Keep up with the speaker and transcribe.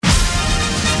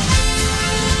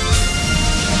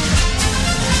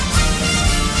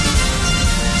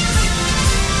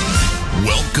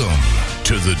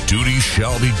Duty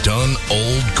Shall Be Done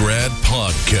Old Grad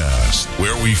Podcast,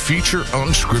 where we feature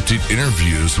unscripted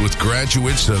interviews with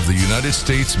graduates of the United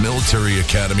States Military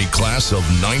Academy class of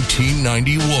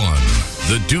 1991.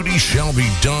 The Duty Shall Be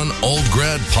Done Old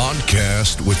Grad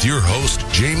Podcast with your host,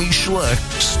 Jamie Schleck,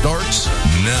 starts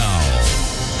now.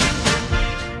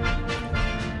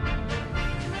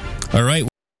 All right.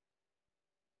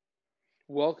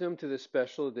 Welcome to this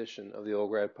special edition of the Old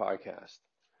Grad Podcast.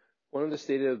 One of the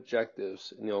stated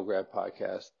objectives in the Old Grad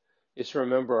Podcast is to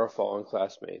remember our fallen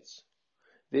classmates.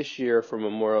 This year, for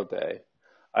Memorial Day,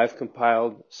 I've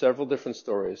compiled several different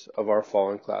stories of our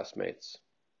fallen classmates.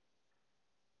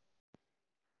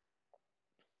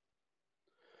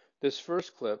 This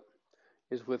first clip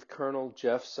is with Colonel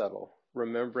Jeff Settle,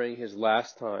 remembering his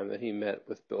last time that he met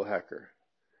with Bill Hecker.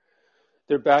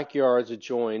 Their backyards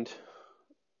adjoined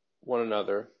one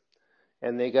another,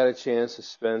 and they got a chance to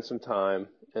spend some time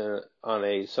on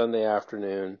a Sunday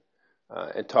afternoon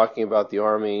and talking about the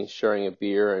Army, sharing a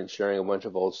beer, and sharing a bunch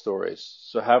of old stories.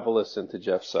 So have a listen to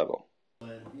Jeff Settle.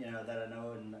 You know, that I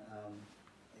know, and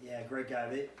great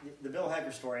guy. The Bill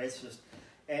Hecker story, it's just,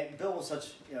 and Bill was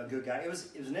such a good guy. It was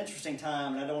an interesting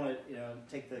time, and I don't want to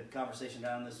take the conversation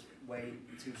down this way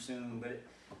too soon, but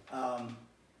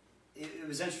it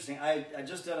was interesting. I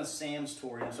just done a SAMS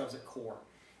tour, so I was at Corps.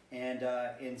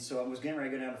 And so I was getting ready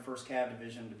to go down to 1st Cav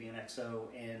Division to be an XO,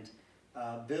 and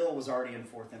Bill was already in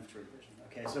 4th Infantry Division.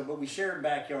 Okay, but we shared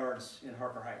backyards in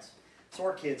Harper Heights. So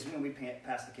our kids, we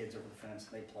passed the kids over the fence,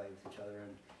 and they played with each other,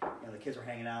 and the kids were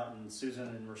hanging out, and Susan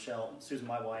and Rochelle, Susan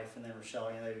my wife, and then Rochelle,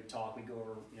 they would talk. We'd go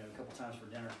over, a couple times for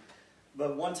dinner.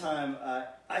 But one time,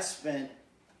 I spent,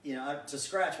 to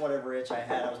scratch whatever itch I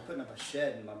had, I was putting up a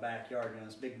shed in my backyard,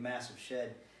 this big, massive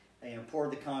shed, and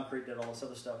poured the concrete, did all this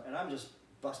other stuff, and I'm just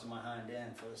busting my hind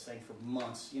end for this thing for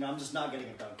months. I'm just not getting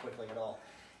it done quickly at all.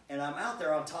 And I'm out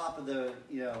there on top of the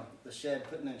shed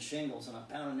putting in shingles, and I'm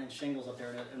pounding in shingles up there,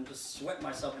 and I'm just sweating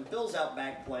myself. And Bill's out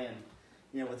back playing,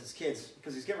 with his kids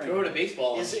because he's getting ready. Go to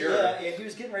baseball, I'm sure. Yeah, he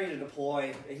was getting ready to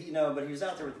deploy. But he was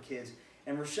out there with the kids.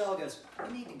 And Rochelle goes,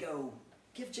 "We need to go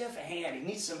give Jeff a hand. He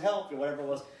needs some help," or whatever it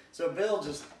was. So Bill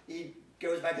he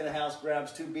goes back to the house,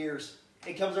 grabs 2 beers.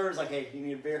 He comes over and is like, "Hey, you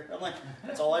need a beer?" I'm like,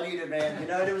 "That's all I needed, man."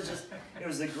 It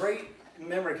was a great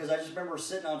memory because I just remember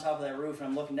sitting on top of that roof and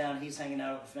I'm looking down and he's hanging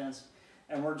out at the fence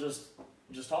and we're just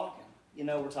talking.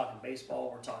 We're talking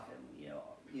baseball, we're talking,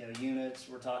 units,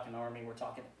 we're talking Army, we're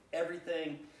talking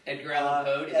everything. Edgar Allan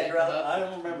Poe, did Edgar that come Allan, up? I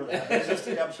don't remember that. It was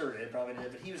I'm sure it probably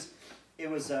did, but it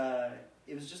was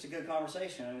just a good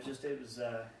conversation.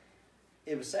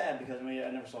 It was sad because I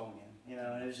never saw him again.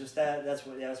 And it was just that's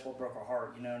what broke our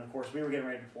heart, and of course we were getting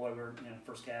ready to deploy. We were,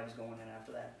 1st Cav was going in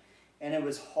after that, and it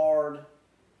was hard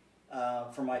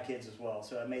for my kids as well.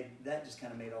 So that just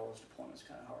kind of made all those deployments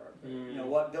kind of hard.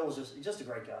 But, Bill was just a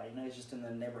great guy. He's just in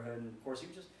the neighborhood, and of course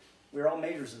we were all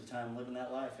majors at the time living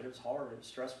that life. It was hard, it was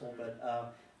stressful, but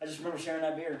I just remember sharing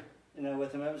that beer,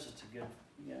 with him. It was just a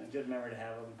good memory to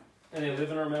have of him. And they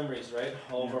live in our memories, right?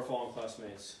 All of our fallen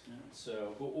classmates. Yeah.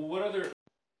 So, what other...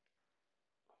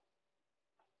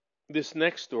 This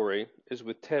next story is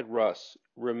with Ted Russ,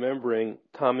 remembering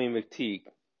Tommy McTeague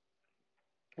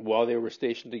while they were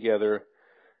stationed together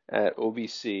at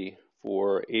OBC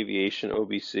for Aviation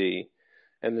OBC,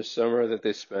 and the time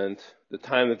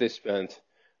that they spent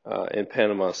in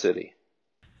Panama City.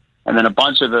 And then a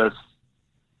bunch of us,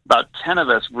 about 10 of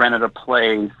us, rented a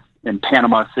place in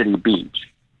Panama City Beach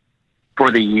for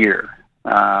the year.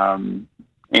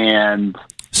 And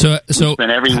so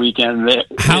spent every weekend there.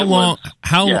 How long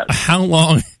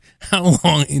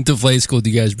into flight school do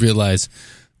you guys realize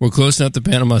we're close enough to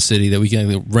Panama City that we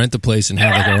can rent the place and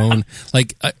have our own?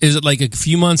 Is it like a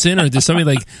few months in, or did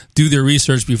somebody do their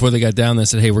research before they got down there and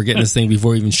said, "Hey, we're getting this thing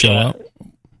before we even show up"?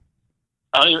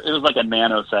 It was like a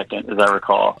nanosecond, as I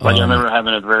recall. I remember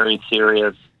having a very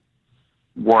serious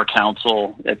war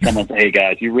council at someone say, "Hey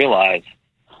guys, you realize,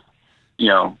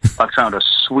 I found a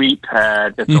sweet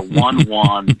pad. It's a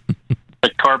 1-1. The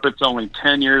carpet's only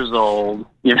 10 years old,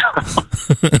 and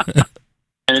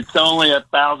it's only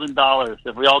 $1,000.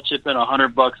 If we all chip in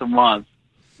 $100 a month,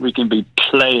 we can be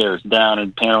players down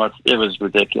in Panama." It was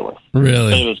ridiculous.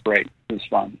 Really? It was great. It was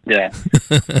fun. Yeah.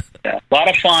 Yeah. A lot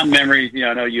of fond memories.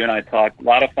 I know you and I talked. A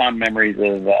lot of fond memories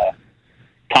of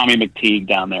Tommy McTeague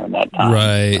down there in that time.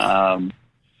 Right.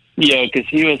 Because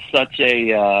he was such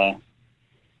a...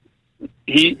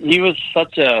 He was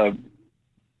such a...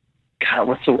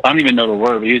 God, I don't even know the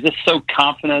word, but he was just so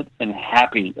confident and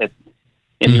happy.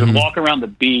 And he would walk around the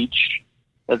beach,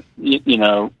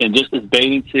 in just his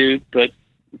bathing suit, but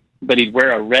he'd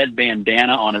wear a red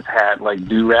bandana on his hat, like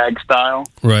do-rag style.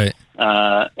 Right.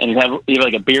 and he'd have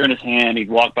like a beer in his hand. He'd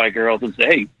walk by girls and say,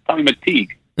 "Hey, Tommy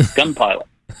McTeague, gun pilot."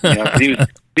 You know,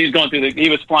 he was going through he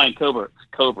was flying cobras.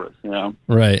 You know,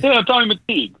 right? Yeah, Tommy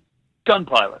McTeague, gun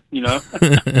pilot. You know.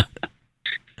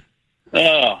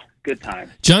 Oh, good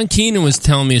time. John Keenan was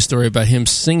telling me a story about him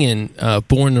singing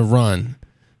 "Born to Run."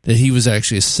 That he was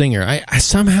actually a singer. I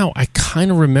somehow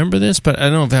kind of remember this, but I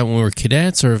don't know if that when we were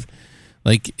cadets or if,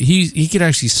 like he could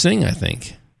actually sing. I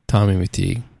think Tommy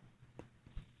McTeague.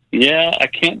 Yeah, I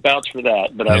can't vouch for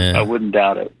that, but I wouldn't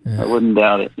doubt it. Yeah. I wouldn't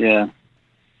doubt it. Yeah.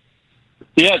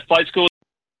 Yeah, flight school.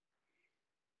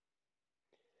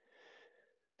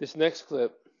 This next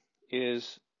clip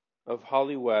is of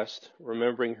Holly West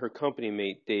remembering her company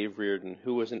mate Dave Reardon,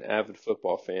 who was an avid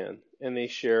football fan, and they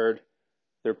shared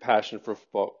their passion for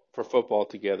football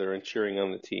together and cheering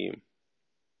on the team.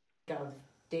 Of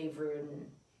Dave Reardon,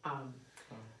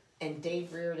 and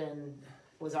Dave Reardon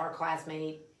was our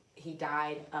classmate. He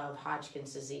died of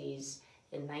Hodgkin's disease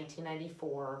in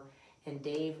 1994, and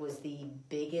Dave was the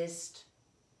biggest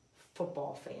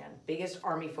football fan, biggest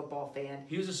Army football fan.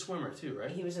 He was a swimmer too, right?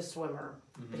 He was a swimmer,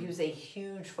 but he was a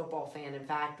huge football fan. In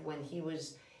fact, when he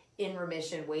was in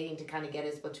remission, waiting to kind of get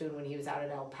his platoon when he was out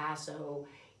at El Paso,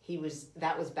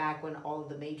 that was back when all of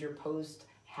the major posts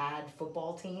had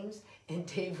football teams, and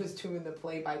Dave was doing the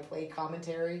play-by-play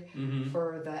commentary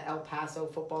for the El Paso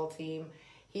football team.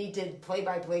 He did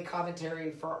play-by-play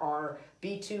commentary for our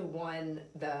B2 won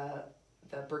the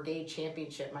brigade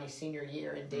championship my senior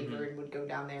year, and Dave Reardon would go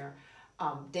down there.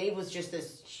 Dave was just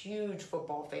this huge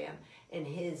football fan, and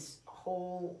his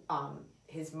whole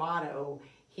his motto,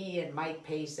 he and Mike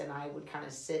Pace and I would kind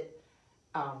of sit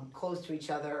close to each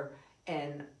other,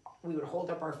 and we would hold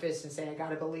up our fists and say, "I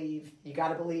gotta believe, you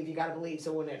gotta believe, you gotta believe."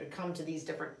 So when it would come to these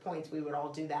different points, we would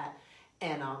all do that.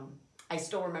 And I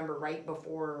still remember right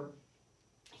before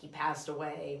he passed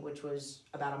away, which was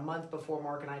about a month before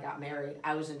Mark and I got married,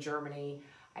 I was in Germany.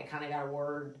 I kind of got a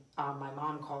word. My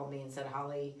mom called me and said,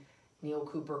 "Holly, Neil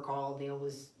Cooper called." Neil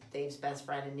was Dave's best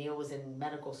friend, and Neil was in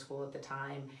medical school at the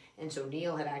time. And so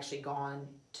Neil had actually gone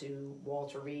to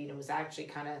Walter Reed and was actually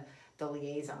kind of the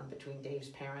liaison between Dave's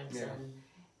parents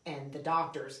and the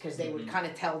doctors, because they would kind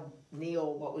of tell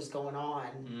Neil what was going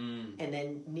on, and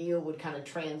then Neil would kind of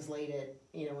translate it,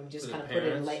 you know, and just kind of put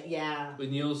it in. But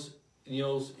Neil's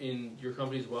in your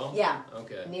company as well? Yeah.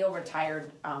 Okay. Neil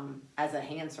retired as a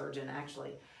hand surgeon,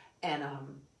 actually. And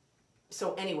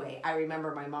so anyway, I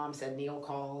remember my mom said Neil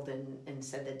called and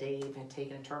said that Dave had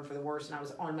taken a turn for the worse, and I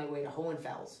was on my way to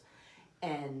Hohenfels.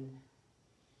 And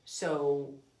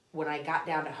so when I got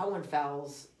down to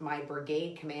Hohenfels, my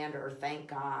brigade commander, thank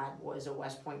God, was a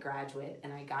West Point graduate,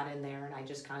 and I got in there and I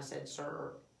just kind of said,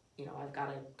 "Sir, you know, I've got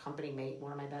a company mate,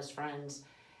 one of my best friends,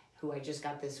 who I just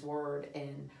got this word,"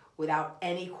 and without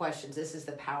any questions, this is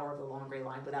the power of the Long Gray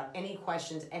Line, without any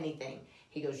questions, anything,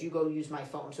 he goes, "You go use my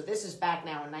phone." So this is back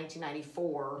now in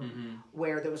 1994,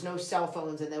 where there was no cell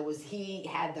phones, and he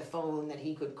had the phone that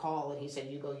he could call, and he said,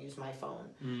 "You go use my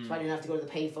phone." So I didn't have to go to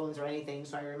the pay phones or anything.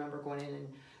 So I remember going in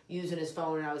and using his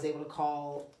phone, and I was able to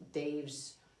call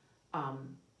Dave's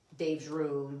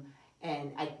room,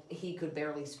 and he could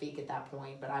barely speak at that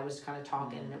point, but I was kind of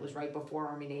talking, and it was right before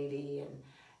Army Navy, and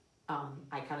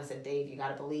I kind of said, "Dave, you got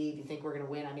to believe. You think we're going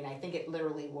to win?" I mean, I think it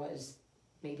literally was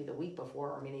maybe the week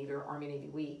before Army Navy or Army Navy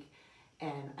week,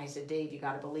 and I said, "Dave, you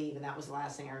got to believe," and that was the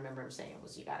last thing I remember him saying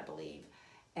was, "You got to believe,"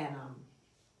 and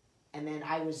then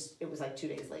it was like 2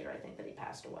 days later, I think, that he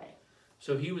passed away.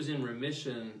 So he was in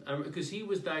remission, because he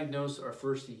was diagnosed our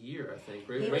first year, I think,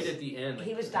 right at the end.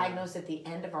 He was diagnosed at the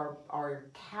end of our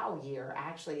cow year,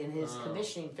 actually, in his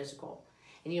commissioning physical.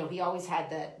 And, you know, he always had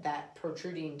that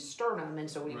protruding sternum, and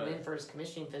so when he went in for his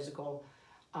commissioning physical,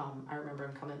 I remember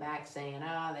him coming back saying,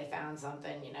 they found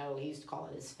something, you know, he used to call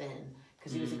it his fin,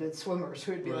 because he was a good swimmer,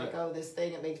 so he'd be like, "Oh, this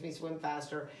thing, it makes me swim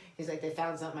faster." He's like, "They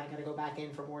found something, I gotta go back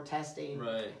in for more testing."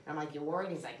 Right. And I'm like, "You're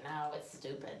worried?" He's like, "No, it's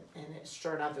stupid." And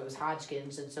sure enough, it was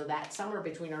Hodgkin's, and so that summer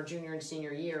between our junior and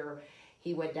senior year,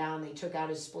 he went down, they took out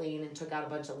his spleen and took out a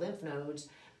bunch of lymph nodes,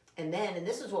 and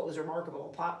this is what was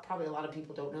remarkable, probably a lot of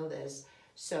people don't know this,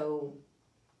 so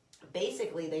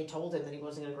basically they told him that he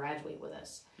wasn't going to graduate with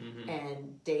us.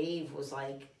 And Dave was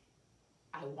like,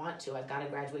 "I want to. I've got to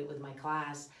graduate with my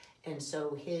class." And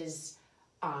so his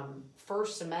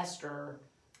first semester,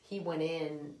 he went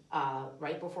in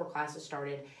right before classes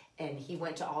started, and he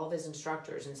went to all of his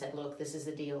instructors and said, "Look, this is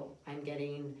the deal. I'm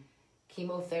getting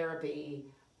chemotherapy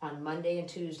on Monday and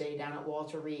Tuesday down at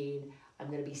Walter Reed. I'm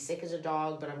going to be sick as a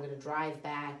dog, but I'm going to drive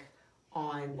back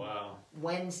on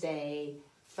Wednesday.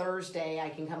 Thursday I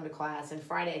can come to class, and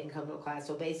Friday I can come to a class.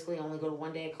 So basically only go to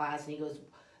 1 day of class." And he goes,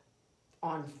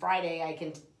 on Friday I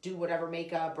can do whatever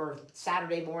makeup, or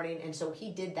Saturday morning. And so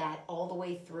he did that all the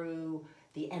way through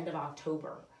the end of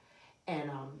October.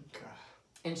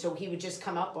 And so he would just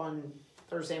come up on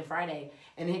Thursday and Friday,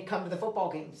 and he'd come to the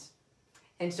football games.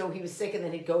 And so he was sick, and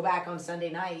then he'd go back on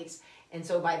Sunday nights. And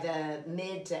so by the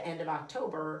mid to end of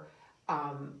October,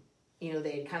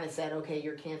 they had kind of said, okay,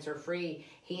 you're cancer free.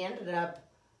 He ended up,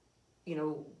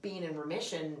 being in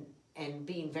remission and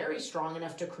being very strong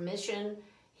enough to commission.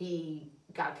 He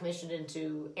got commissioned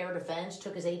into air defense,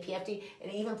 took his APFD,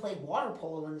 and he even played water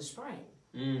polo in the spring.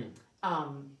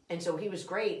 And so he was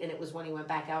great. And it was when he went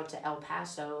back out to El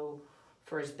Paso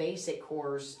for his basic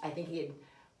course. I think he had,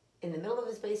 in the middle of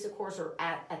his basic course or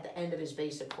at the end of his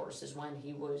basic course is when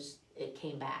it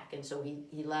came back. And so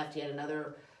he left, he had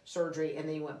another surgery, and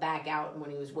then he went back out. And when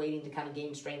he was waiting to kind of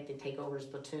gain strength to take over his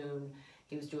platoon,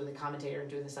 he was doing the commentator and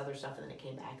doing this other stuff, and then it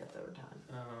came back a third time.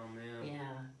 Oh, man.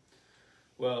 Yeah.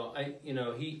 Well,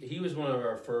 he was one of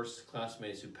our first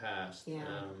classmates who passed. Yeah.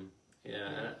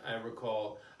 And I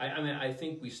recall, I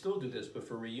think we still do this, but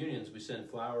for reunions, we send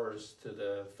flowers to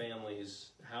the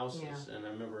families' houses. Yeah. And I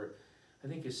remember, I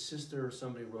think his sister or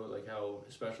somebody wrote like how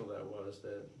special that was,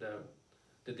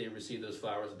 that they received those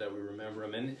flowers, that we remember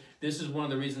them. And this is one of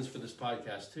the reasons for this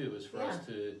podcast too, is for us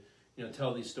to,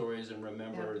 tell these stories and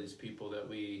remember these people that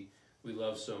we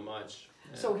love so much.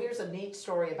 So here's a neat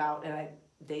story about, and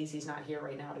Daisy's not here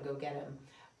right now to go get him,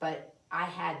 but I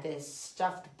had this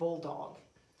stuffed bulldog.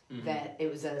 Mm-hmm. That it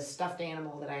was a stuffed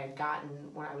animal that I had gotten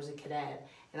when I was a cadet,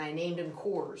 and I named him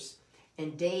Coors.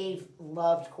 And Dave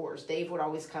loved Coors. Dave would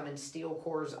always come and steal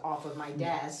Coors off of my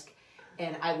desk,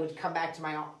 and I would come back to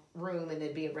my room, and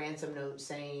there'd be a ransom note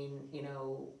saying,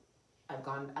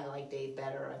 I like Dave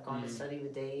better. I've gone to study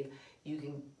with Dave. You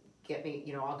can get me,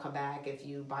 I'll come back if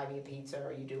you buy me a pizza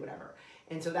or you do whatever.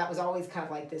 And so that was always kind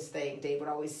of like this thing. Dave would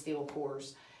always steal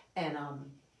Coors. And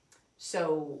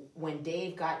so when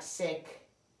Dave got sick,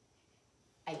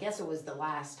 I guess it was the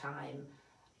last time,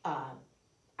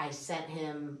 I sent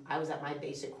him, I was at my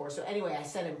basic course. So anyway, I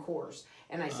sent him Coors.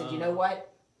 And I said, you know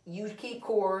what? You keep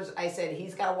Coors. I said,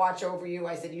 he's got to watch over you.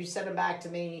 I said, you send him back to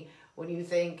me when you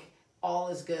think all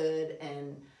is good.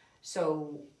 And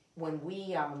so when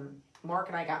we, Mark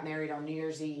and I got married on New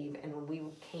Year's Eve, and when we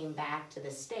came back to the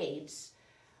States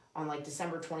on like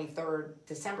December 23rd,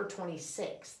 December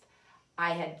 26th,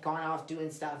 I had gone off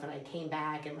doing stuff, and I came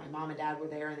back, and my mom and dad were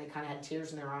there, and they kind of had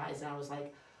tears in their eyes, and I was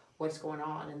like, what's going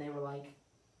on? And they were like,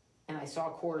 and I saw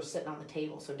Coors sitting on the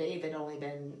table. So Dave had only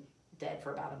been dead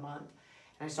for about a month,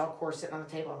 and I saw Coors sitting on the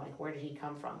table. I'm like, where did he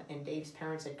come from? And Dave's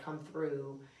parents had come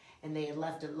through, and they had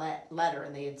left a letter,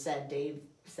 and they had said, Dave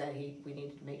said we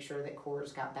needed to make sure that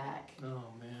Coors got back. Oh,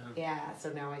 man. Yeah,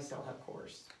 so now I still have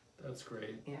Coors. That's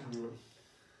great. Yeah.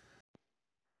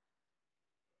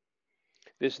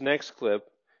 This next clip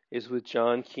is with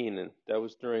John Keenan. That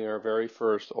was during our very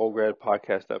first Old Grad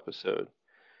podcast episode.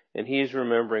 And he's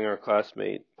remembering our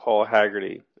classmate, Paul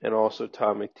Haggerty, and also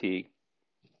Tom McTeague.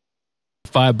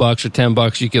 $5 or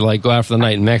 $10, you could go out for the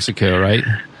night in Mexico, right?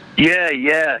 Yeah,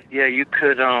 you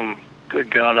could,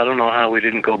 good God, I don't know how we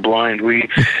didn't go blind. We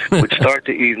would start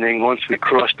the evening once we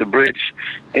crossed the bridge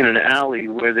in an alley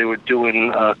where they were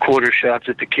doing quarter shots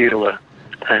of tequila.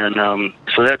 And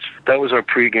so that was our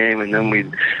pregame, and then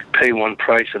we'd pay one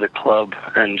price at a club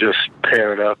and just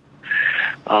pair it up.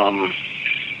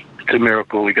 It's a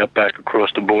miracle we got back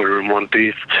across the border in one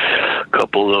piece a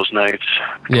couple of those nights.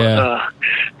 Yeah.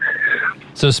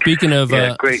 So speaking of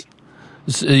great.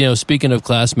 Speaking of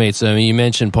classmates, I mean, you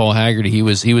mentioned Paul Haggerty. He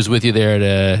was with you there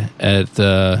at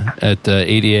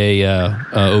ADA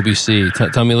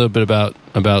OBC. Tell me a little bit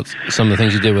about some of the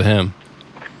things you did with him.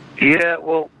 Yeah,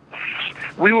 well,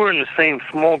 we were in the same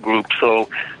small group, so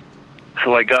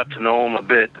I got to know him a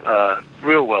bit,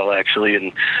 real well actually,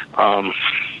 and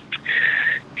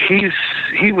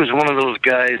he was one of those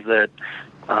guys that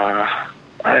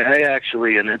I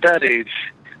actually, and at that age,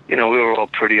 we were all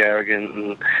pretty arrogant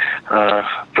and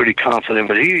pretty confident,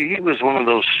 but he was one of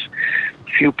those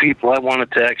few people I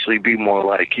wanted to actually be more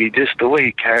like. The way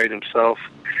he carried himself,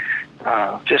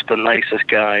 just the nicest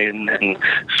guy and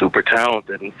super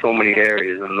talented in so many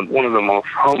areas, and one of the most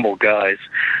humble guys.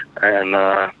 And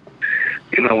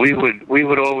we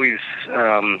would always,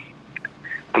 no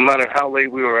matter how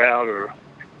late we were out or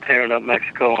tearing up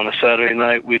Mexico on a Saturday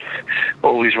night, we'd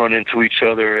always run into each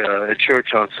other at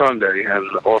church on Sunday, and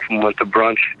often went to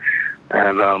brunch.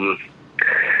 And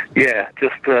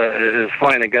just as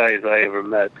fine a guy as I ever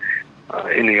met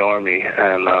in the Army.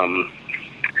 And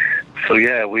we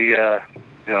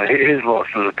his loss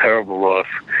was a terrible loss.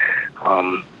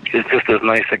 He's just as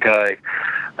nice a guy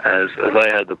as I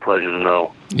had the pleasure to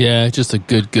know. Yeah, just a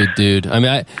good dude. I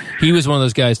mean, he was one of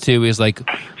those guys too. He was like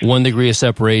 1 degree of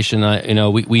separation.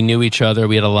 We knew each other.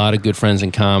 We had a lot of good friends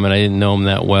in common. I didn't know him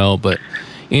that well, but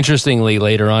interestingly,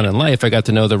 later on in life, I got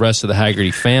to know the rest of the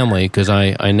Haggerty family because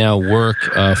I now work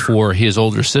for his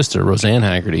older sister, Roseanne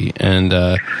Haggerty,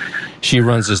 and she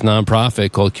runs this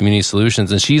nonprofit called Community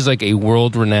Solutions, and she's like a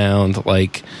world-renowned,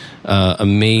 like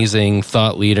amazing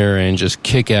thought leader and just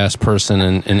kick-ass person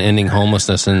in ending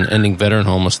homelessness and ending veteran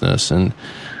homelessness, so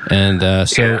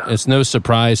it's no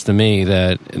surprise to me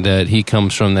that he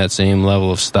comes from that same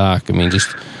level of stock. I mean,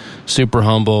 just super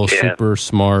humble, super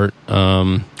smart.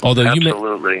 Although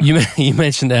you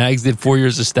mentioned the Hags did 4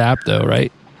 years of STAP, though,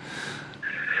 right?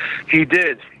 He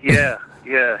did, yeah,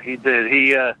 he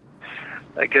did.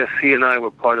 I guess he and I were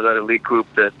part of that elite group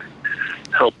that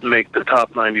helped make the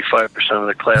top 95% of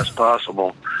the class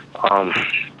possible,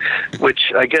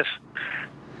 which I guess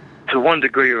to one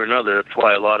degree or another, that's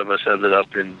why a lot of us ended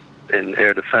up in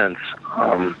air defense.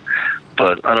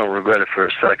 But I don't regret it for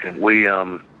a second. We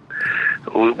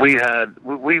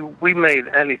made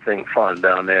anything fun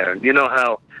down there. You know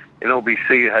how in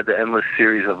OBC you had the endless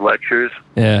series of lectures?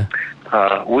 Yeah.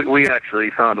 We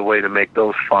actually found a way to make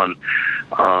those fun.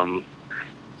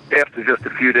 After just a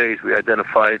few days, we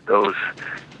identified those,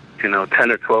 10 or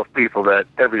 12 people that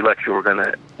every lecture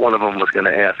one of them was going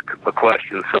to ask a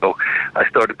question. So I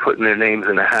started putting their names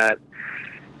in a hat.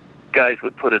 Guys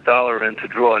would put $1 in to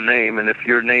draw a name, and if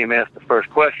your name asked the first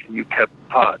question, you kept the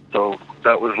pot. So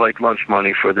that was like lunch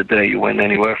money for the day. You win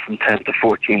anywhere from $10 to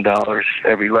 $14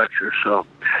 every lecture. So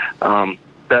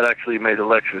that actually made the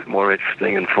lectures more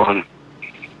interesting and fun.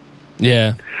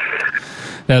 Yeah.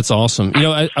 That's awesome.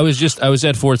 I was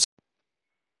at Fort.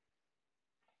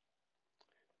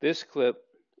 This clip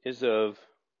is of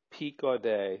Pete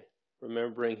Gaudet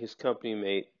remembering his company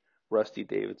mate Rusty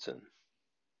Davidson.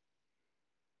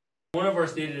 One of our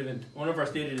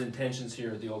stated intentions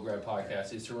here at the Old Grad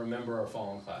Podcast is to remember our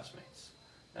fallen classmates.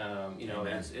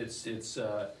 It's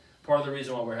part of the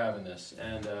reason why we're having this,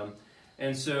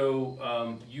 and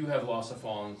so you have lost a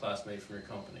fallen classmate from your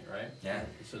company, right? Yeah.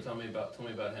 So tell me about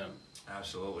him.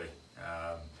 Absolutely.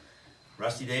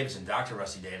 Rusty Davidson, Dr.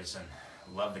 Rusty Davidson,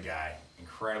 love the guy.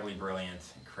 Incredibly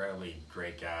brilliant, incredibly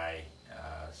great guy.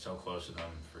 So close with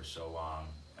him for so long.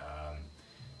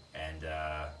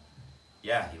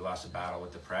 He lost a battle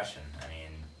with depression. I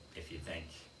mean, if you think,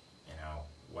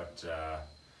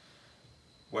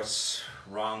 what's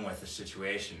wrong with the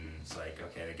situation, it's like,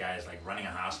 okay, the guy's like running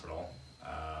a hospital.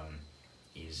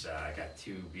 He's got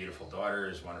 2 beautiful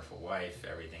daughters, wonderful wife.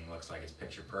 Everything looks like it's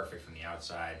picture perfect from the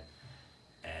outside.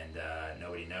 And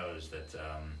nobody knows that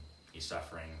he's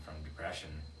suffering from depression.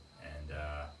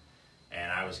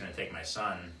 And I was going to take my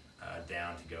son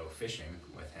down to go fishing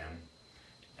with him.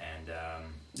 And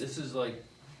this is like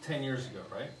 10 years ago,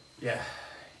 right? Yeah,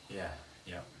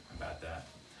 about that.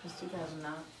 It was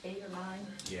 2009, 8 or 9?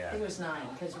 Yeah. I think it was 9,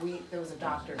 because there was a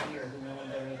doctor here who knew him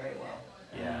very, very well.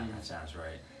 Yeah, that sounds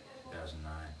right.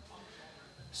 2009.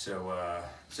 So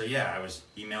I was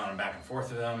emailing him back and forth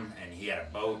with him, and he had a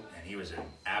boat, and he was an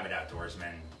avid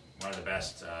outdoorsman, one of the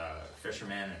best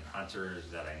fishermen and hunters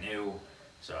that I knew.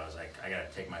 So I was like, I got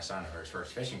to take my son for his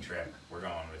first fishing trip. We're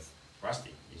going with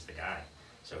Rusty. He's the guy.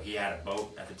 So he had a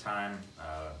boat at the time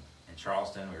in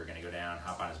Charleston. We were going to go down,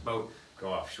 hop on his boat, go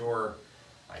offshore,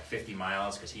 like 50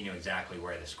 miles, because he knew exactly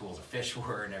where the schools of fish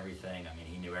were and everything. I mean,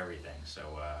 he knew everything. So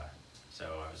I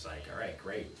was like, all right,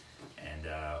 great. And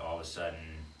all of a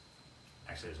sudden,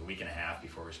 actually it was a week and a half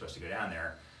before we were supposed to go down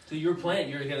there. So you were planning,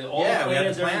 we had the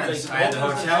plans. I had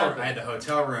the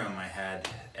hotel room, I had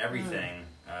everything.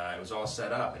 It was all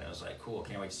set up, and it was like, cool,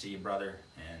 can't wait to see you, brother.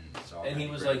 And he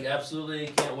was like, absolutely,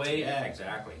 can't wait. Yeah,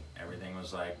 exactly. Everything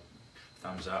was like,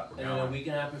 thumbs up. We're going. A week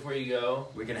and a half before you go.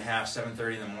 Week and a half,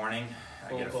 7:30 in the morning.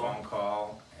 I get a phone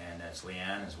call, and it's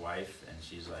Leanne, his wife, and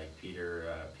she's like, Pete,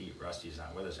 Rusty's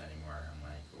not with us anymore. I'm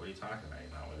like, what are you talking about?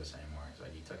 He's not with us anymore. He's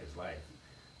like, he took his life.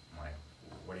 I'm like,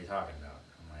 what are you talking about?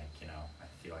 I'm like, I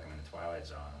feel like I'm in the Twilight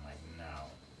Zone. I'm like, no,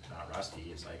 it's not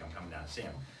Rusty. It's like, I'm coming down to see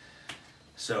him.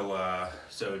 So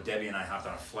Debbie and I hopped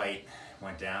on a flight,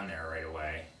 went down there right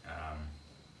away,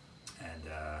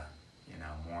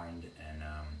 mourned and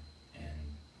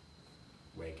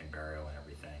wake and burial and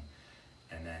everything.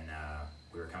 And then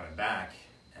we were coming back,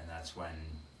 and that's when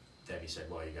Debbie said,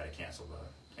 well, you got to cancel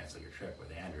your trip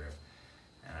with Andrew.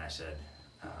 And I said,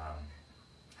 I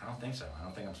don't think so. I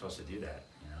don't think I'm supposed to do that.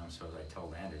 So I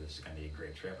told Andrew, this is going to be a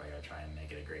great trip. I got to try and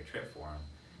make it a great trip for him.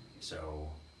 So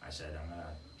I said, I'm going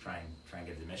to try and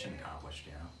get the mission accomplished,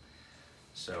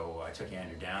 So I took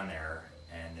Andrew down there,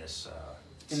 and this...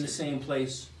 in the same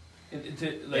place?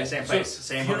 Same place,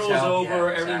 same funeral's hotel.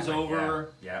 over, Yeah, everything's exactly.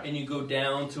 over, Yeah. and you go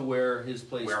down to where his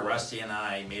place Where was. Rusty and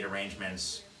I made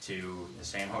arrangements to the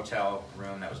same hotel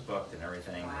room that was booked and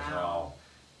everything was all.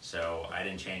 So I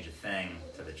didn't change a thing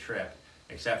to the trip,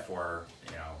 except for,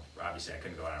 obviously I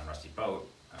couldn't go out on Rusty's boat,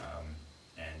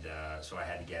 so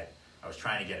I was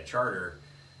trying to get a charter,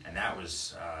 and that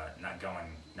was not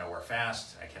going nowhere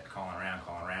fast. I kept calling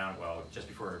around. Well, just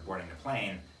before we were boarding the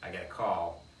plane, I get a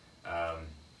call,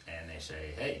 and they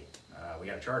say, hey, we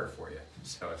got a charter for you.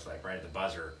 So it's like right at the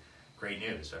buzzer, great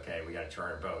news. Okay, we got a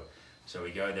charter boat. So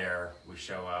we go there, we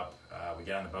show up, we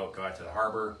get on the boat, go out to the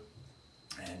harbor,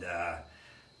 and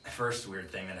the first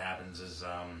weird thing that happens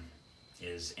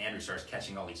is Andrew starts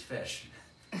catching all these fish.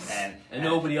 And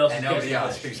nobody else and is nobody catching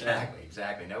else, fish.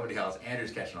 exactly. Nobody else.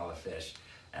 Andrew's catching all the fish.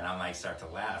 And I'm like, start to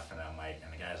laugh, and I'm like,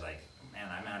 and the guy's like, man,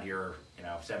 I'm out here,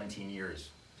 17 years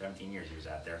he was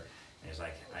out there. And he's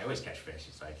like, I always catch fish.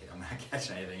 He's like, I'm not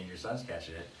catching anything, and your son's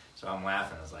catching it. So I'm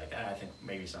laughing. I was like, I think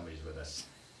maybe somebody's with us.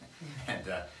 And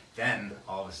then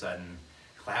all of a sudden,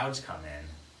 clouds come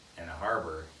in the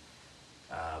harbor,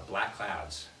 black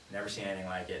clouds. Never seen anything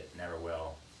like it, never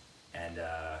will. And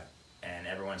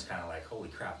everyone's kind of like, holy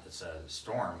crap, it's a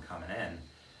storm coming in.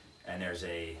 And there's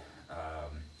a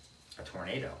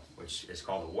tornado, which is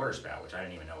called a water spout, which I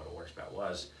didn't even know what a water spout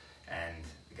was. And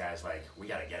the guy's like, we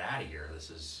got to get out of here.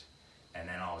 And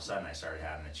then all of a sudden I started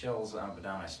having the chills up and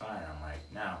down my spine. I'm like,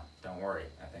 no, don't worry.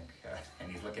 I think,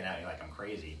 and he's looking at me like I'm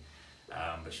crazy.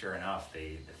 But sure enough,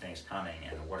 the thing's coming,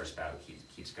 and the water spout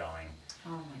keeps going.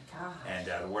 Oh my God. And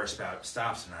the water spout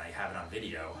stops, and I have it on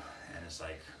video, and it's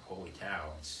like, holy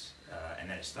cow. And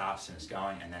then it stops, and it's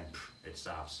going, and then it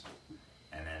stops.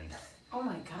 And then... Oh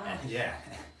my God. Yeah.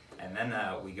 And then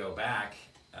we go back,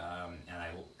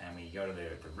 and we go to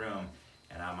the room,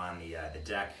 and I'm on the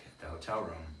deck, the hotel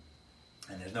room,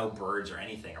 and there's no birds or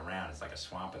anything around. It's like a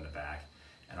swamp in the back.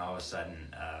 And all of a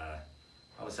sudden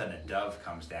a dove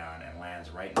comes down and lands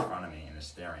right in front of me and is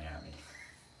staring at me.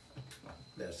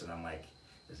 And I'm like,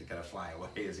 is it gonna fly away?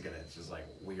 It's just like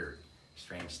weird,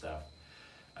 strange stuff.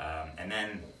 And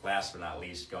then last but not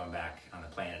least, going back on the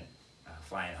plane,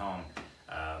 flying home,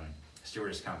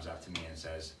 stewardess comes up to me and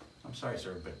says, I'm sorry,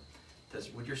 sir, but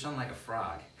would your son like a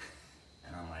frog?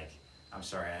 And I'm like, I'm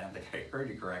sorry, I don't think I heard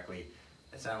you correctly.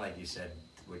 It sounded like you said,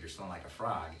 would your son like a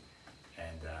frog?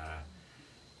 And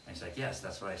he's like, yes,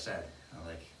 that's what I said. I'm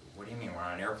like, what do you mean? We're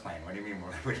on an airplane. What do you mean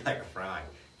we'd like a frog?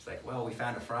 He's like, well, we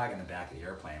found a frog in the back of the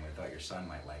airplane. We thought your son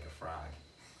might like a frog.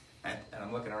 And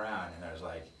I'm looking around, and there's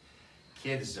like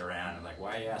kids around. I'm like,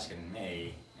 why are you asking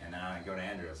me? And now I go to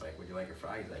Andrew. It's like, would you like a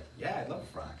frog? He's like, yeah, I'd love a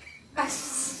frog.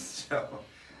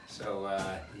 So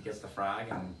he gets the frog,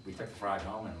 and we took the frog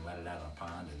home and let it out on a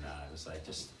pond. And it was like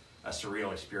just a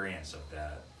surreal experience of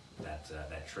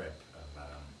that trip of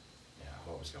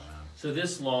what was going on. So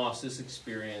this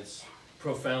experience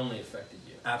profoundly affected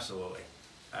you. Absolutely.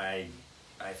 I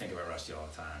think about Rusty all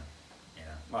the time.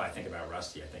 Well, I think about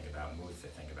Rusty. I think about Muth. I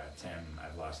think about Tim.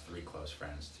 I've lost 3 close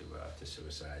friends to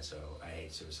suicide. So I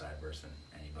hate suicide worse than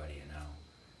anybody you know.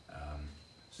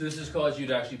 So this has caused you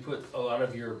to actually put a lot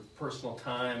of your personal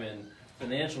time and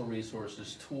financial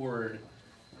resources toward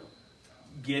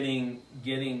getting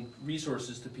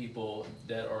resources to people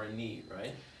that are in need,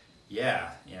 right?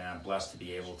 Yeah. I'm blessed to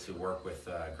be able to work with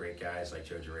great guys like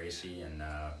Joe Geraci and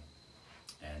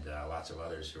lots of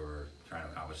others who are trying to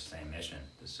accomplish the same mission,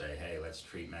 to say, hey, let's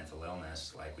treat mental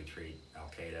illness like we treat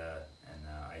Al-Qaeda and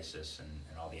ISIS and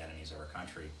all the enemies of our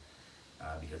country,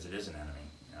 because it is an enemy.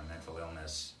 Mental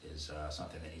illness is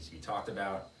something that needs to be talked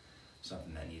about,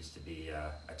 something that needs to be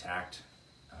attacked,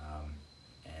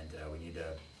 and we need to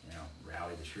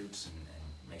rally the troops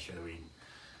and make sure that we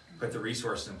put the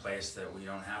resources in place that we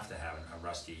don't have to have a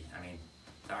Rusty.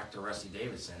 Dr. Rusty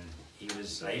Davidson, he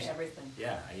was... everything.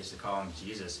 Yeah, I used to call him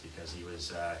Jesus because he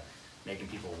was making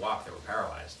people walk that were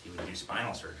paralyzed. He would do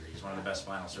spinal surgery. He's one of the best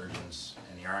spinal surgeons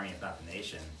in the Army, if not the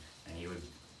nation, and he would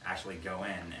actually go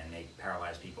in and make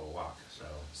paralyzed people walk. So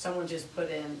someone just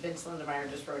put in, Vince Lindemeyer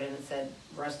just wrote in and said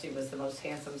Rusty was the most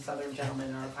handsome Southern gentleman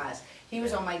in our class. He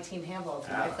was on my team handball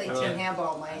team. I played team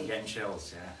handball. I'm getting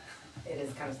chills. Yeah. It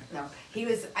is kind of no.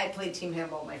 I played team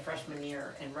handball my freshman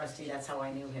year, and Rusty. That's how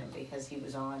I knew him, because he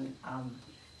was on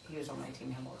my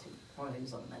team handball team. Well, he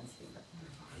was on the men's team. But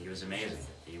he was amazing.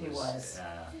 He was.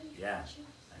 Yeah.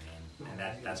 And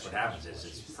that's what happens is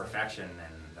it's perfection,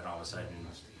 and then all of a sudden,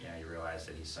 you realize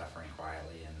that he's suffering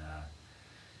quietly, and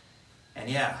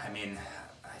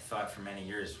I thought for many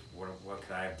years, what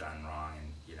could I have done wrong,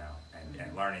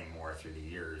 and learning more through the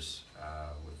years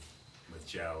with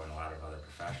Joe and a lot of other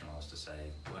professionals to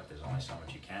say, look, there's only so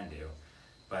much you can do,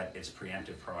 but it's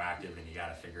preemptive, proactive, and you got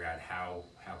to figure out how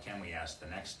can we ask the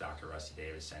next Dr. Rusty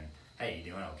Davidson, hey,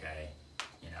 you doing okay?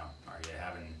 You know, are you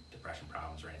having depression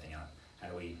problems or anything else? How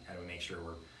do we make sure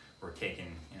we're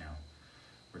taking, you know,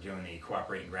 we're doing the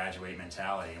cooperate and graduate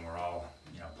mentality, and we're all,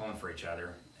 you know, pulling for each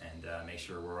other, and make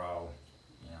sure we're all,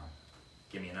 you know,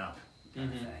 gimmying up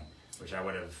kind of thing. Which I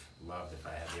would have loved if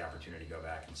I had the opportunity to go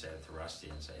back and say it to Rusty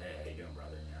and say, hey, how you doing,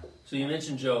 brother? You know. So you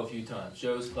mentioned Joe a few times.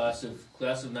 Joe's class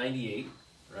of '98,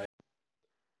 right?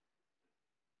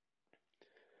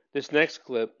 This next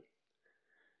clip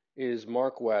is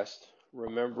Mark West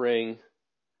remembering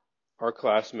our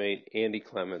classmate Andy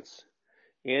Clements.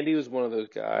 Andy was one of those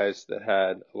guys that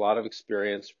had a lot of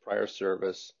experience prior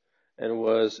service and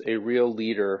was a real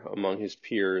leader among his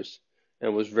peers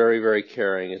and was very, very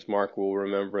caring, as Mark will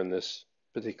remember in this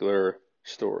particular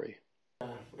story.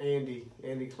 Andy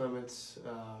Clements.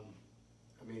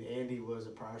 I mean, Andy was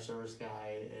a prior service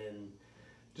guy and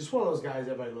just one of those guys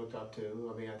everybody looked up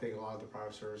to. I mean, I think a lot of the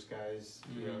prior service guys,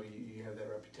 you know, you have that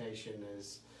reputation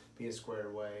as being squared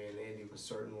away, and Andy was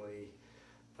certainly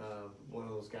one of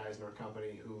those guys in our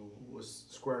company who was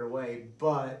squared away.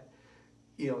 But,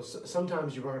 you know,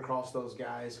 sometimes you run across those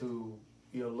guys who,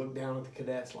 you know, look down at the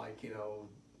cadets like, you know,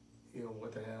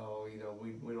 what the hell, you know,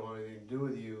 we don't want anything to do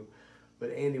with you. But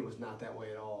Andy was not that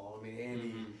way at all. I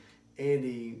mean,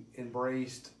 Andy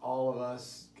embraced all of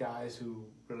us guys who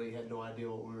really had no idea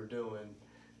what we were doing,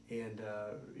 and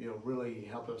you know, really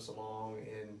helped us along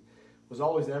and was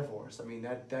always there for us. I mean,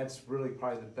 that's really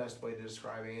probably the best way to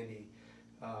describe Andy,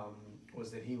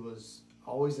 was that he was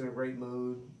always in a great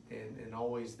mood and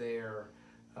always there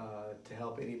to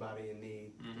help anybody in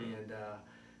need.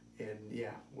 And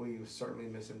yeah, we certainly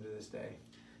miss him to this day.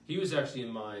 He was actually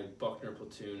in my Buckner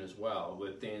platoon as well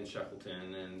with Dan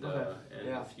Shackleton and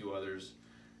a few others.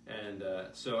 And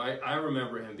so I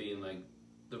remember him being like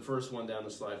the first one down the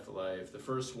slide for life, the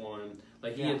first one,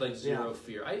 like he had like zero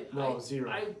fear. Zero.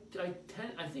 I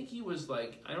think he was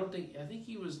like, I think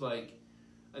he was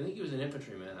an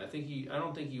infantryman. I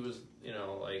don't think he was, you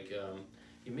know, like,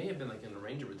 he may have been like in the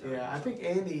Ranger battalion. Yeah, I think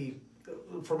Andy,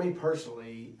 for me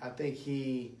personally, I think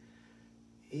he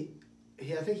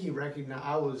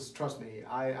recognized. Trust me,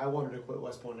 I wanted to quit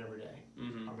West Point every day.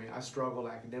 I mean, I struggled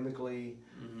academically,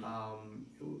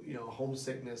 you know,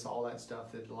 homesickness, all that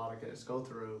stuff that a lot of guys go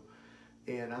through,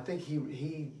 and I think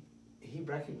he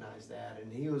recognized that,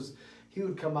 and he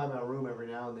would come by my room every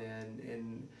now and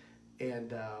then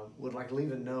and would like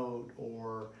leave a note,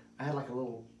 or I had like a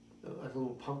little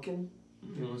pumpkin.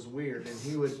 It was weird, and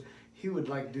he would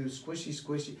like do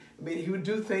squishy. I mean, he would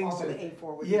do things. All the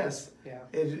A4 would yes, yeah.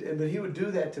 But he would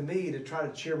do that to me to try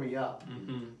to cheer me up.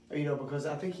 You know, because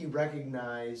I think he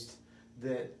recognized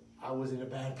that I was in a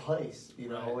bad place. You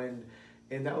know,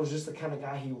 and that was just the kind of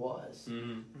guy he was.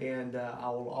 And I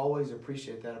will always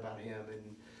appreciate that about him.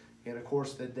 And of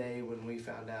course, the day when we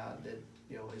found out that,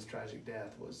 you know, his tragic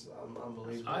death was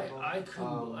unbelievable. I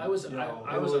couldn't. I was on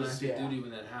active duty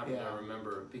when that happened. I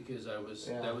remember, because that was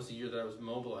the year that I was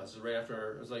mobilized. It was right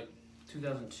after. It was like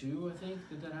 2002, I think.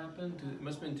 Did that happen? It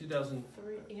must have been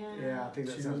 2003. Yeah, I think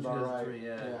that sounds about right.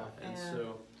 Yeah. And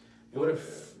so,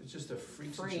 it's just a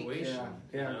freak situation.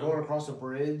 Yeah. You know? Going across a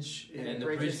bridge, and the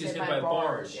bridge gets hit by a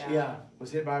barge.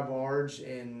 Was hit by a barge,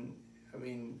 and I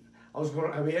mean,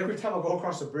 every time I go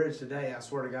across the bridge today, I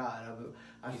swear to God,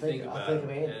 I think of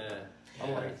Andy. Yeah.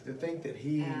 I'm like, to think that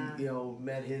he, you know,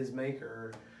 met his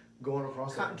maker going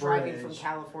across the bridge. Driving from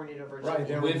California to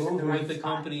Virginia. Right, with the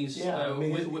company's,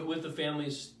 with the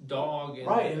family's dog. And,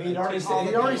 and he'd already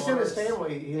sent his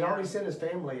family. He'd already sent his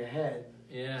family ahead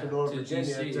to go to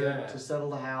Virginia DC, to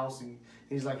settle the house. And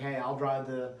he's like, hey, I'll drive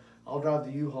the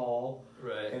U-Haul,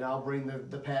 and I'll bring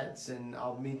the pets, and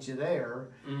I'll meet you there.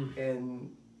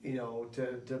 And you know,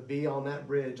 to be on that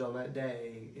bridge on that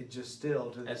day, it just still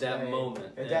to this that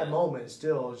moment. That moment,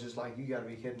 still is just like, you got to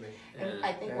be kidding me. And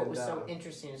I think what was so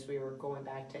interesting is we were going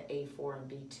back to A4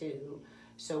 and B2.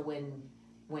 So when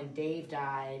Dave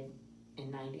died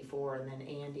in '94, and then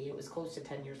Andy, it was close to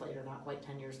 10 years later, not quite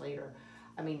 10 years later.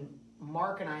 I mean,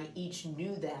 Mark and I each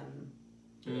knew them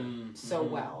so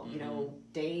well. You know,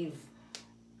 Dave.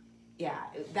 Yeah,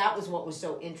 that was what was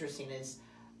so interesting is.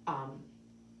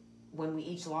 When we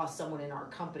each lost someone in our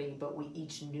company, but we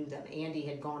each knew them. Andy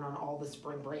had gone on all the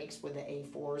spring breaks with the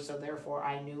A4, so therefore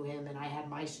I knew him, and I had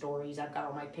my stories. I've got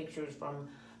all my pictures from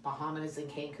Bahamas and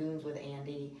Cancun's with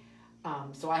Andy.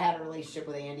 So I had a relationship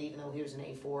with Andy, even though he was an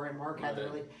A4, and Mark had the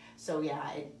relationship. So yeah,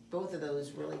 both of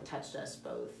those really touched us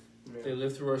both. Yeah. They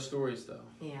lived through our stories, though.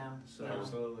 Yeah. So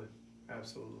absolutely.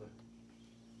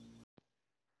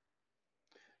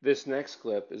 This next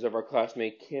clip is of our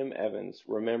classmate Kim Evans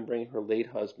remembering her late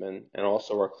husband and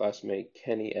also our classmate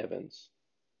Kenny Evans.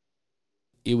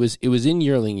 It was in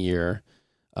yearling year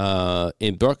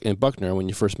in Buckner when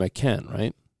you first met Ken,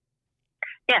 right?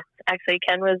 Yes, actually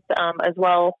Ken was as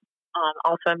well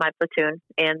also in my platoon,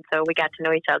 and so we got to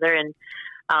know each other, and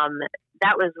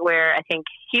that was where I think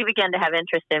he began to have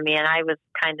interest in me, and I was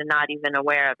kind of not even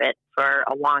aware of it for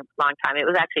a long time. It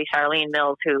was actually Charlene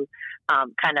Mills who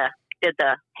kind of did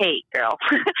the, hey, girl,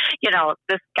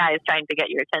 this guy is trying to get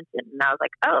your attention. And I was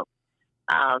like, oh.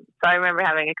 So I remember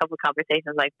having a couple of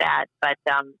conversations like that. But,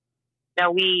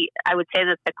 I would say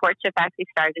that the courtship actually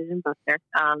started in Buckner.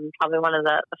 Probably one of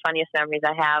the funniest memories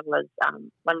I have was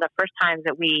one of the first times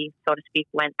that we, so to speak,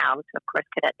 went out. Of course,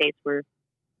 cadet dates were,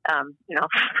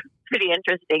 pretty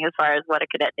interesting as far as what a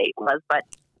cadet date was. But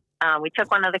we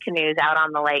took one of the canoes out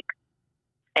on the lake.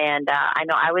 And I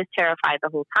know I was terrified the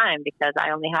whole time because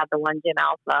I only had the one Jim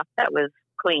Alpha that was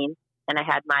clean, and I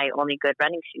had my only good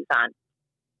running shoes on.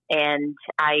 And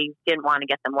I didn't want to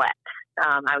get them wet.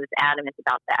 I was adamant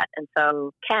about that. And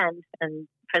so Ken, and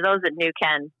for those that knew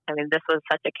Ken, this was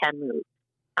such a Ken move.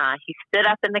 He stood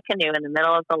up in the canoe in the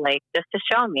middle of the lake just to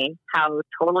show me how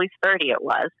totally sturdy it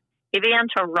was. He began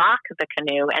to rock the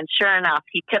canoe, and sure enough,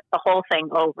 he tipped the whole thing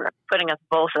over, putting us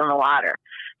both in the water.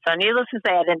 So needless to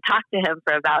say, I didn't talk to him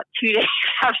for about 2 days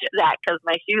after that because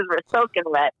my shoes were soaking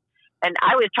wet. And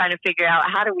I was trying to figure out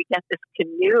how do we get this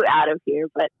canoe out of here.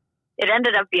 But it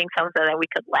ended up being something that we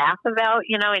could laugh about,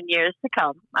 in years to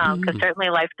come. Because certainly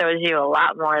life throws you a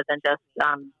lot more than just,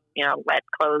 wet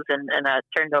clothes and a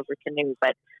turned over canoe.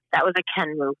 But that was a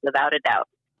Ken move without a doubt.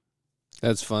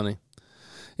 That's funny.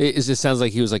 It just sounds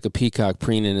like he was like a peacock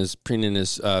preening his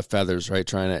feathers, right?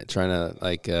 Trying to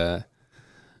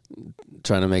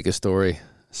make a story.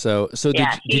 So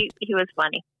yeah, he was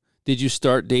funny. Did you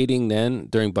start dating then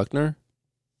during Buckner?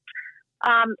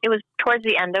 It was towards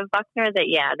the end of Buckner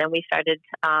then we started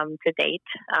to date.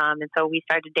 And so we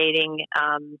started dating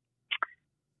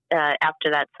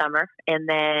after that summer. And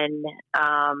then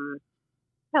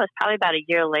it was probably about a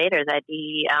year later that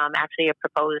he actually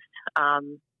proposed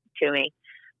to me,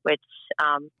 which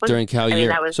was during Cal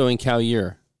year. So in Cal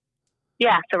year.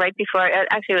 Yeah, so right before,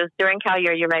 actually it was during Cal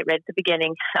year, you're right at the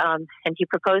beginning, and he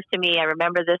proposed to me. I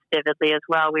remember this vividly as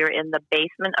well. We were in the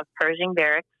basement of Pershing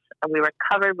Barracks, and we were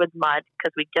covered with mud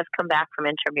because we'd just come back from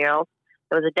intramurals.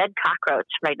 There was a dead cockroach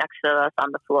right next to us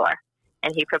on the floor,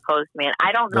 and he proposed to me. And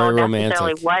I don't know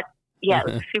necessarily what, it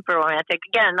was super romantic.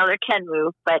 Again, another Ken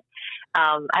move, but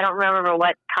I don't remember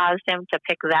what caused him to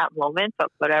pick that moment, but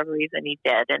for whatever reason he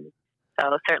did. And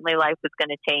so certainly life was going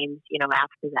to change,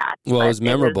 after that. Well, it was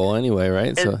memorable anyway,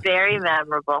 right? It was very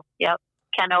memorable. Yep.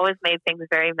 Ken always made things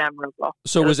very memorable.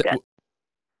 So was it?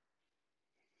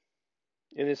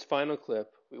 In this final clip,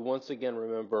 we once again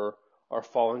remember our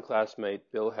fallen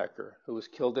classmate, Bill Hecker, who was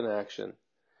killed in action,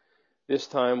 this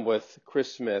time with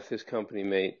Chris Smith, his company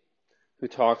mate, who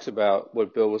talks about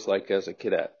what Bill was like as a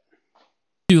cadet.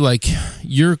 Like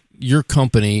your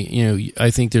company,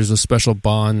 I think there's a special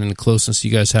bond and closeness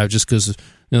you guys have just because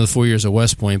the 4 years at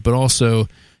West Point, but also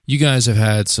you guys have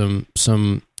had some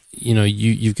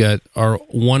you've got our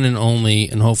one and only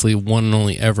and hopefully one and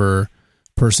only ever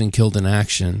person killed in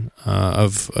action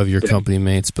of your company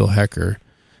mates, Bill Hecker,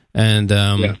 and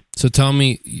so tell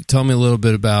me a little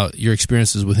bit about your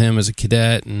experiences with him as a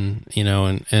cadet and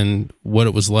and what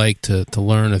it was like to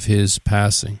learn of his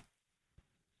passing.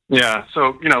 Yeah,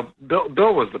 so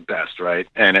Bill was the best, right?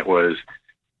 And it was,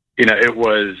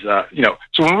 so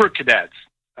when we were cadets,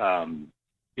 I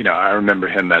remember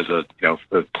him as a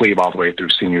plebe all the way through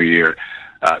senior year.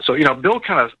 So Bill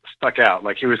kind of stuck out.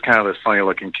 Like he was kind of this funny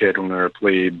looking kid when we were a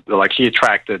plebe. Like he was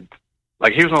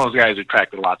one of those guys who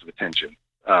attracted lots of attention.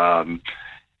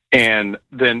 And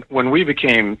then when we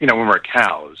became, when we were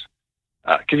cows,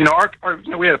 because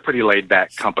we had a pretty laid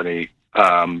back company.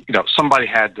 Somebody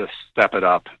had to step it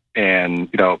up and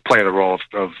play the role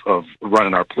of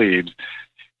running our plebes,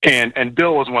 and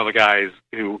Bill was one of the guys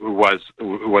who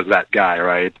was that guy,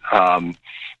 right? And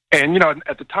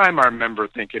at the time, I remember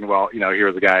thinking, well,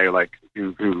 here's a guy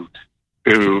who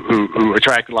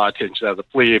attracted a lot of attention as a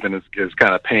plebe and is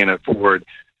kind of paying it forward.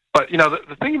 But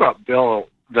the thing about Bill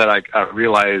that I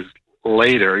realized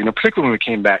later, particularly when we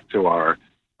came back to our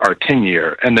 10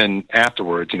 year, and then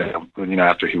afterwards,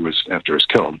 after he was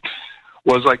killed,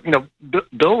 was like,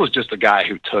 Bill was just a guy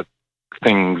who took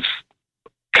things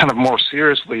kind of more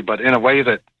seriously, but in a way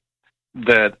that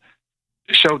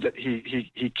showed that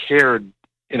he cared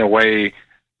in a way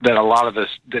that a lot of us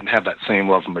didn't have that same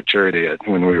level of maturity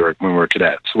when we were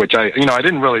cadets, which I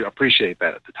didn't really appreciate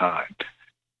that at the time.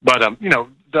 But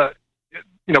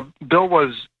Bill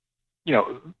was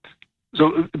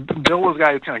so Bill was a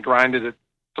guy who kind of grinded it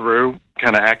through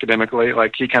kind of academically.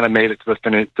 Like he kind of made it to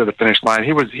the finish line.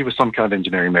 He was some kind of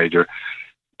engineering major.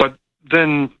 But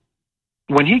then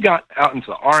when he got out into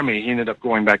the Army, he ended up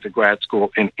going back to grad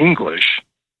school in English.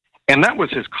 And that was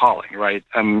his calling, right?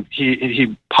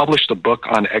 He published a book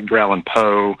on Edgar Allan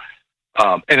Poe.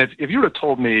 And if you would have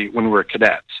told me when we were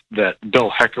cadets that Bill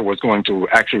Hecker was going to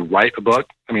actually write a book,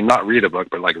 I mean, not read a book,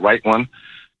 but like write one,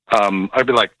 I'd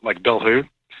be like Bill who?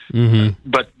 Mm-hmm.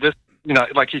 But this,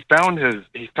 like he found his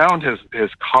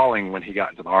calling when he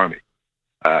got into the Army.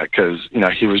 Cause,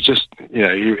 he was just,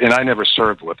 and I never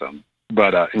served with him,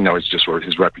 but, it's just where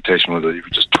his reputation was that he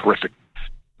was just terrific,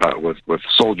 with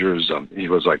soldiers. He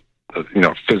was like,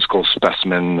 physical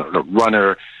specimen, a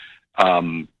runner,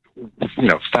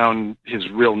 found his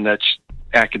real niche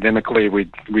academically.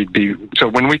 We'd be, so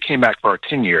when we came back for our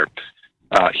 10-year,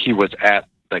 he was at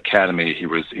the academy. He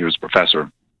was a professor,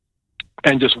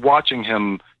 and just watching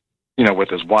him, with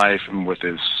his wife and with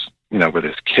his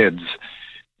kids,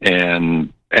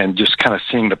 and just kind of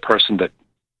seeing the person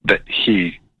that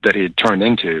he had turned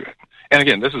into. And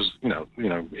again, this is,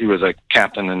 he was a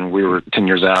captain and we were 10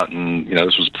 years out, and,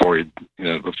 this was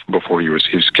before he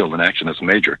was killed in action as a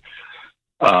major.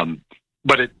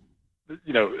 But it,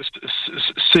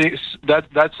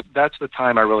 that's the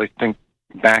time I really think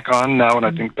back on now when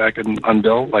I think back on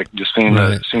Bill, like just seeing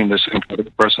this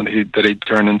incredible person that he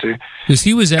turned into. Because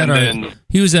he was at our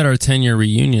 10-year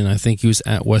reunion. I think he was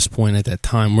at West Point at that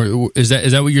time. Is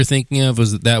that what you're thinking of?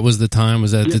 Was that was the time?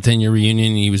 Was that the 10-year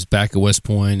reunion? He was back at West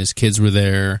Point. His kids were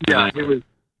there. Yeah, he was.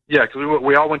 Yeah, because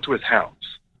we all went to his house.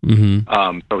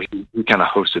 Mm-hmm. So he kind of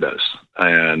hosted us,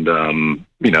 and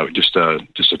just a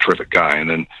terrific guy. And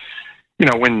then,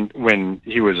 when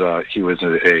he was a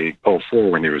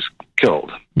 04 when he was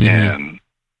killed, mm-hmm. and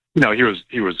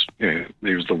he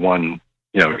was the one.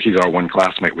 He's our one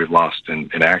classmate we've lost in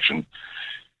action,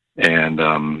 and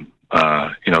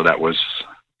that was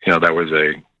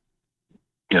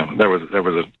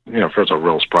first a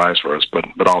real surprise for us,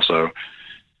 but also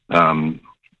kind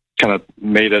of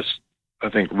made us, I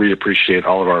think, reappreciate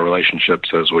all of our relationships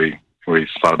as we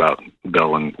thought about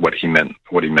Bill and what he meant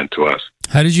to us.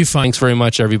 How did you find? Thanks very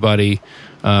much, everybody.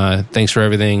 Thanks for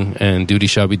everything, and duty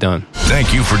shall be done.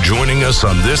 Thank you for joining us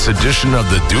on this edition of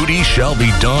the Duty Shall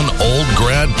Be Done Old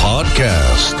Grad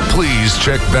Podcast. Please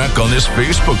check back on this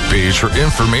Facebook page for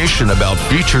information about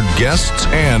featured guests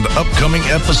and upcoming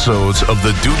episodes of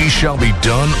the Duty Shall Be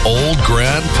Done Old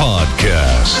Grad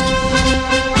Podcast.